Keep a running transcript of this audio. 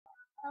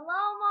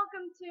Hello and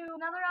welcome to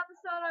another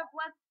episode of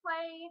Let's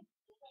Play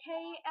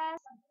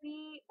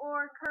KSP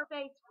or Curve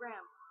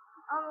Gram.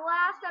 On the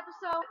last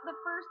episode, the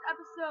first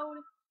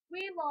episode,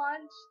 we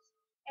launched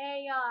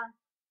a,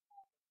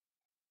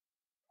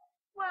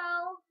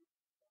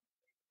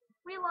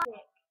 we launched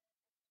it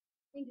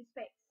into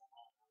space.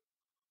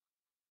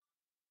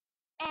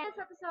 And this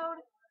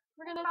episode,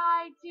 we're gonna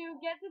try to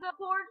get to the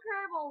poor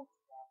Kerbals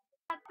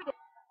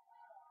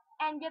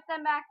and get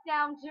them back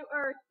down to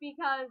Earth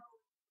because,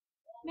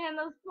 man,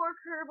 those poor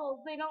Kerbals,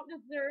 they don't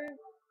deserve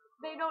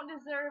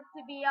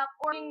to be up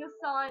orbiting the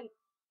sun.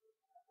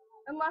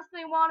 Unless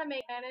they want to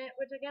make it,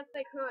 which I guess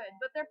they could.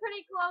 But they're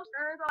pretty close to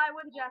Earth, so I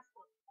would suggest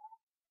it.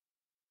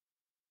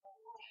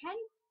 10?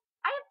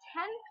 I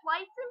have 10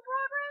 flights in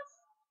progress?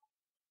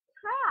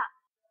 Crap.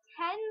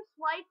 10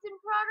 flights in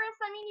progress?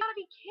 I mean, you gotta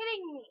be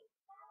kidding me.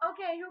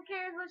 Okay, who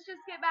cares? Let's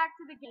just get back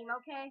to the game,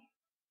 okay?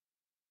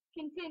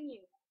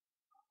 Continue.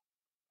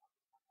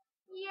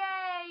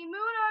 Yay!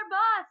 Moon or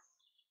bust!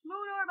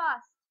 Moon or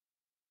bust.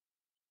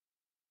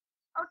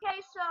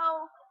 Okay,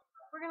 so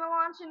we're gonna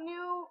launch a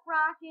new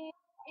rocket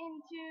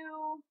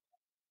into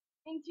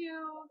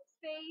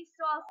space,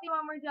 so I'll see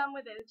when we're done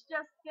with it. It's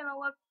just gonna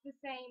look the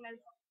same as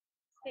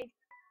space.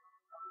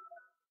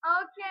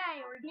 Okay,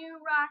 we're new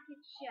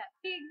rocket ship.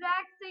 The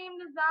exact same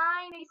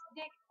design, a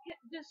stick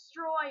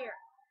destroyer.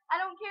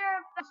 I don't care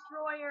if the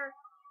destroyer,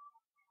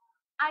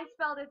 I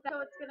spelled it,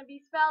 so it's gonna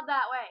be spelled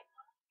that way.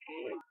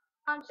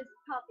 Launch this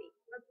puppy.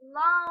 Let's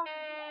launch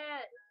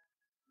it.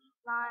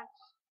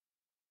 Launch.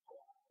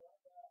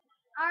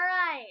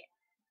 Alright,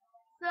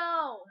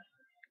 so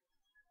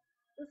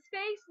the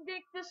Space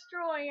Dick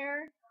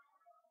Destroyer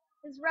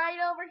is right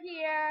over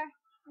here.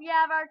 We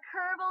have our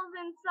Kerbals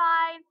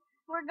inside.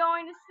 We're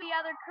going to see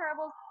other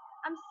Kerbals.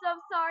 I'm so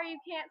sorry you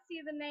can't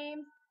see the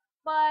names,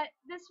 but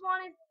this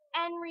one is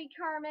Henry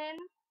Kerman.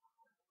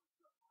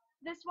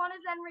 This one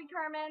is Henry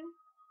Kerman.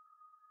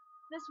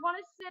 This one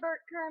is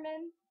Sibert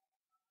Kerman.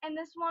 And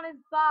this one is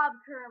Bob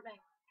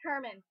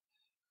Kerman.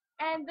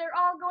 And they're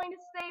all going to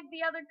save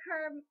the other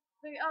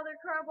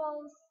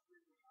Kerbals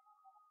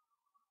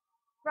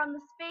from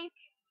the space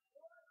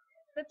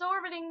that's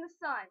orbiting the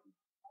sun.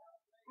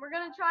 We're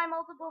gonna try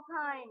multiple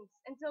times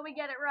until we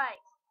get it right.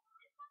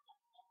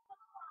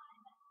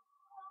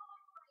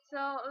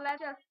 So let's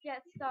just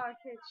get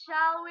started,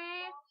 shall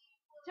we?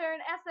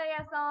 Turn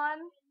SAS on.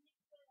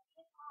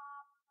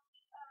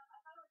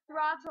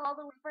 Throttle all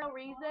the way for no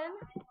reason.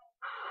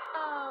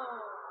 Oh,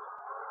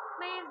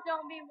 please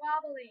don't be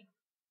wobbling.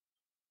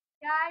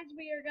 Guys,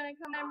 we are gonna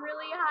come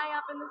really high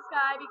up in the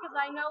sky because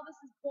I know this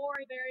is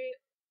boring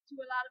to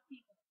a lot of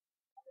people.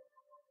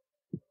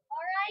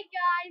 Alright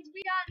guys, we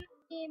got a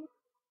team.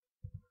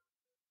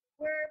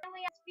 We're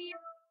finally at speed.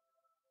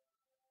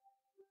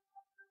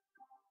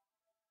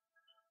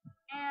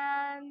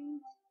 And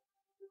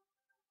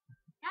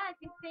yeah, I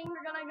think things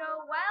are gonna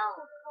go well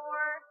for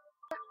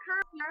the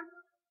Curve.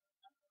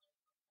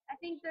 I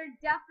think they're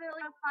definitely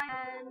gonna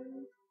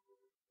find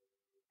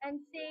and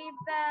save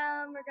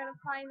them. We're gonna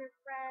find their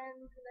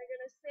friends and they're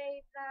gonna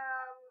save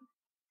them.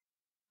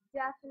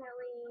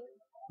 Definitely.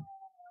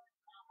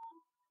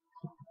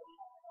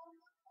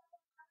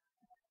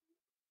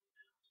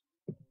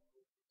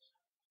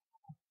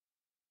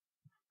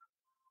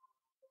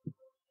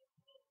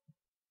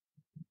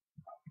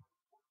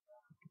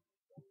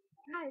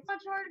 God, it's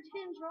much harder to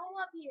control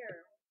up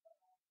here.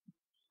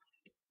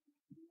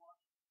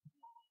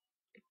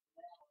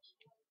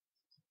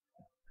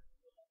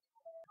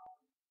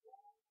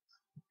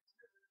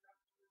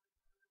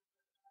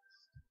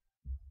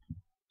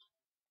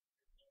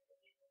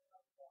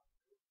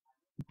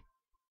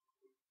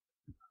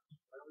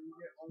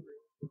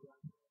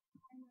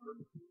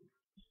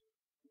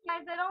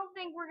 Guys, I don't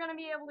think we're gonna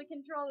be able to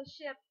control the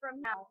ship from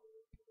now.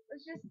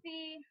 Let's just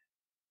see.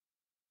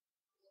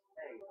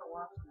 Hey, I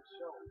watched the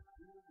show.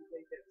 You need to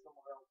take that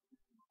somewhere else.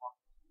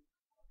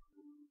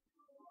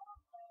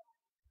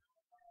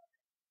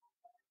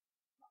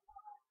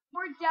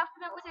 We're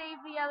definitely save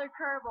the other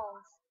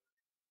Kerbals.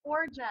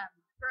 Or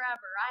gems.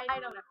 Forever.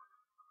 I don't know.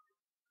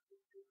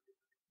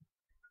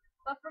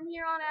 But from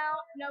here on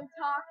out, no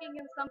talking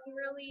and something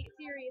really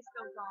serious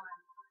goes on.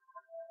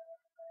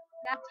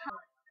 That's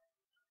time.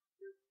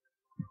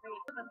 Wait,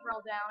 put the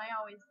throttle down, I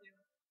always do.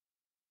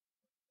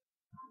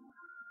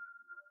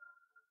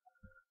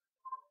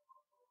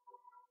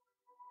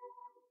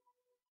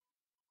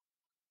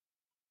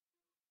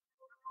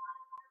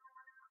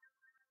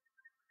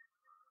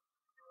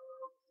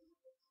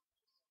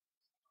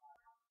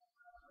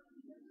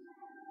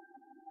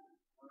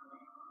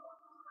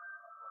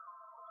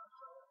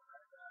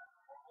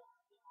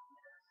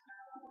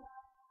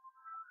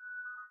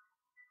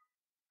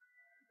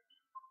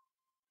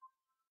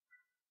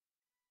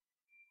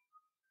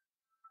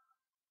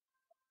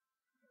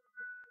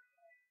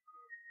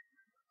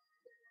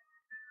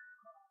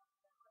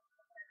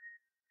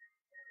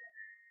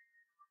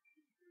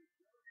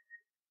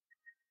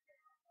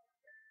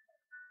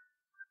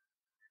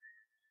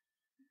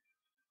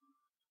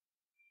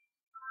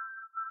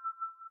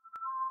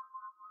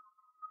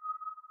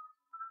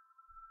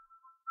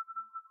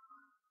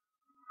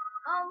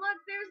 look,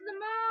 there's the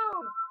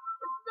moon!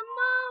 It's the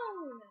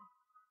moon!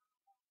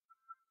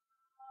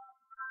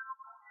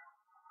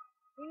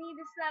 We need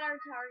to set our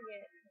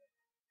target.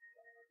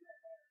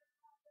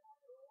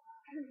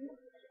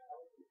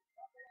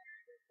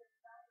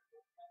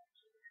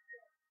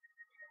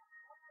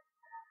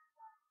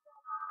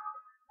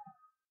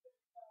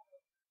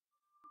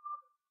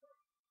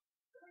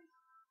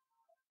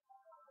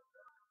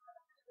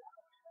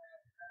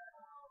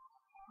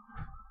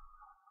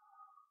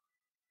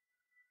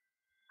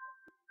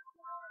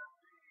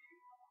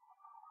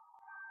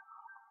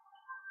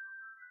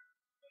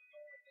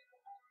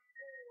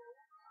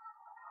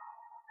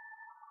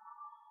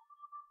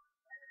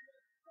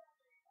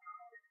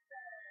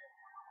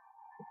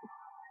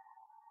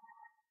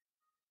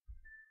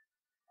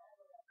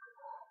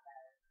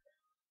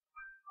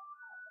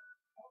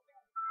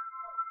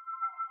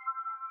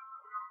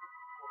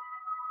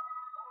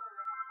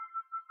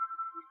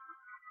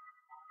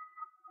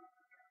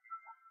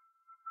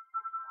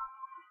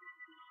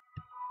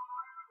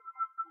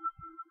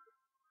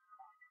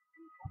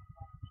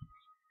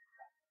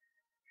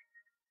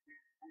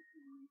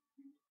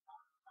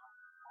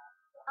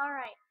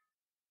 Alright.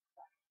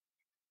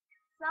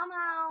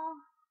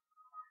 Somehow,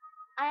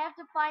 I have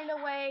to find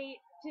a way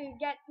to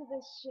get to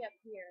this ship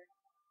here.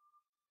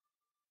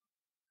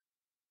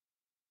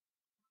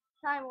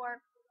 Time warp.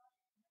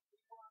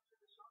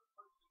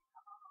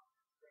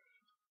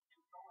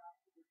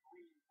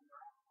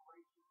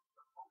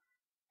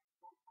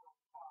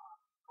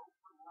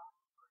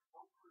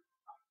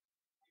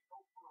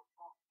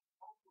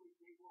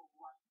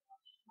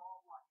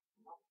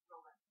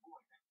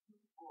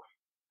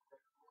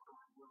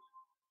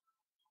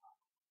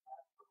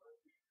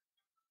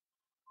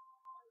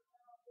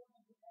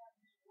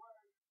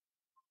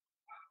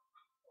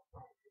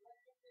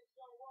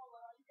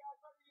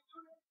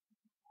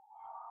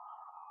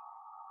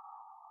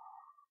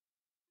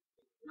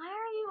 Why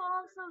are you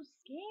all so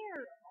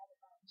scared?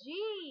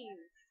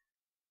 Jeez.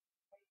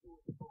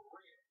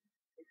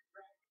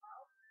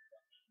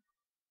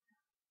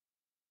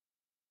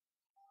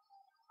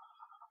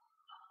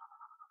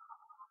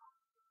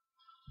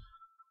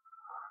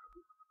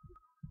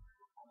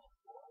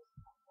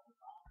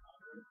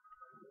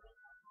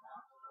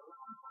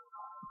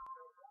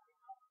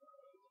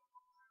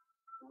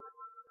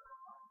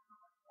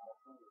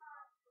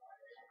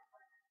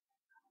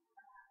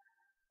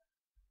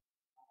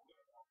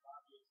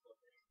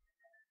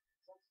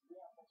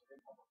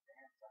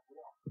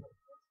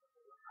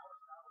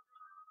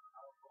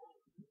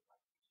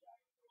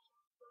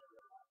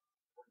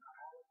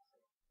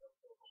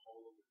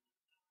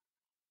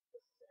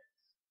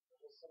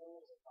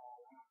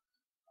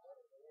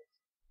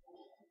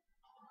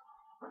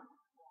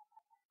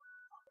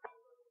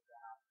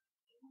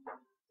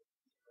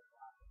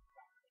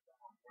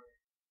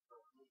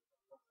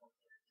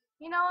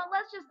 You know what?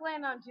 Let's just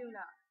land on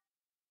Tuna.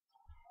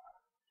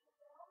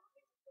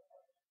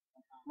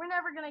 We're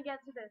never gonna get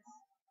to this.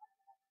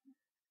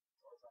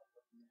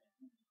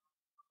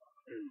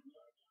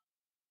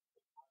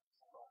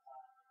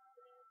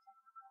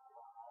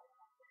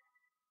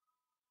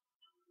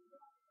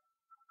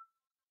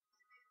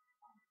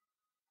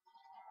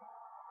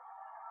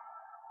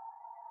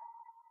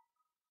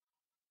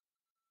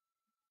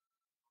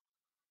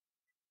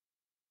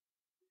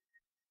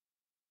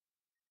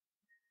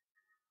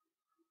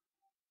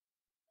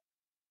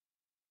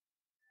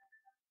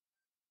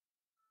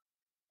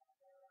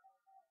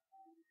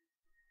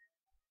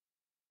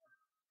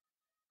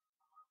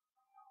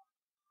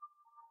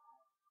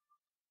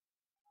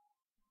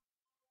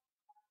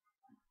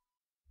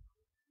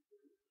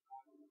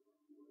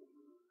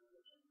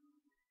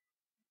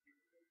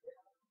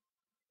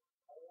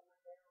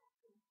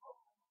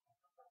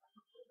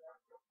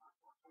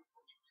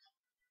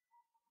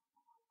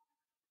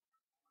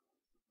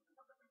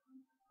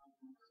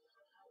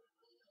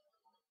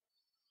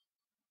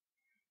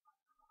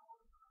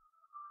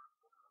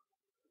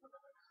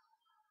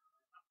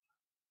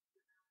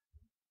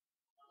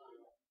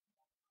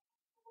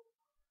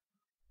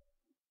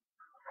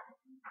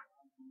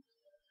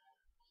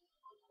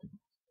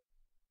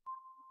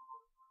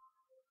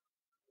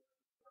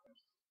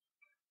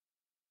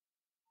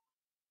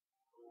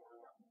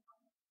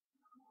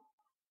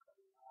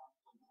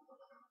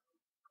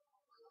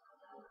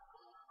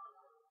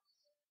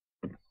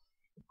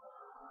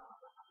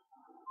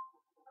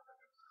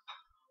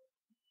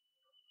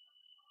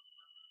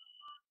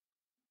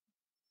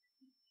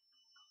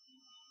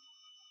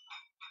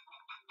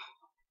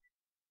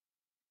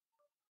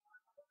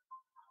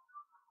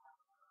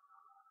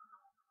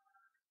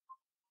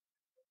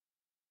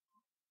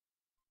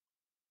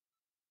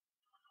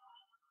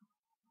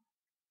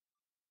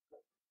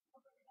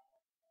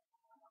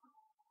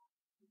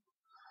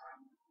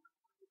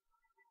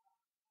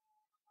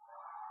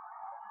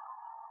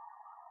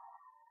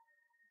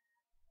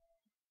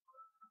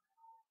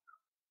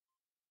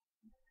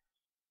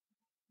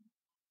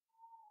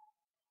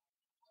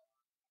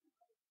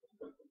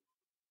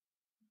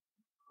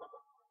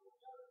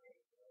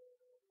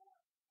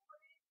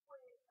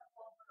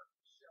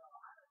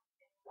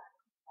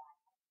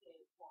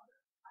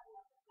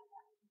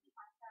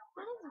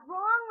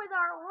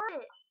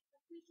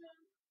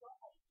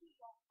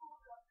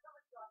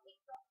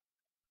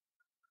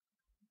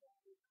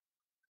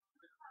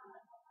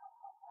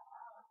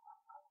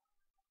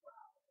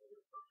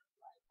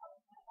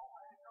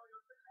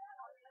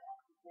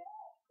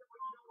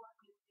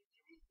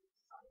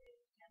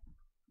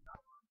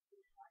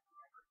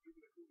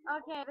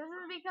 Okay, this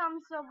has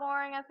become so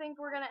boring. I think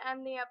we're gonna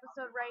end the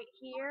episode right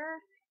here.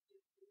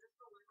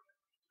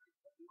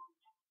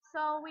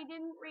 So we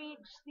didn't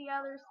reach the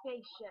other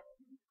spaceship.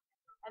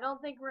 I don't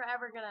think we're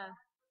ever gonna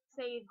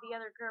save the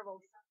other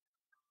Kerbals.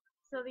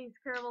 So these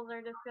Kerbals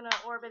are just gonna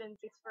orbit in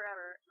space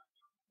forever.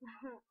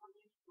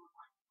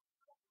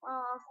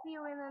 Well, I'll see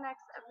you in the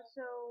next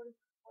episode.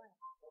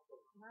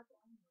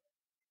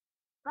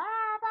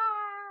 Bye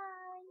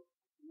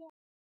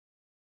bye!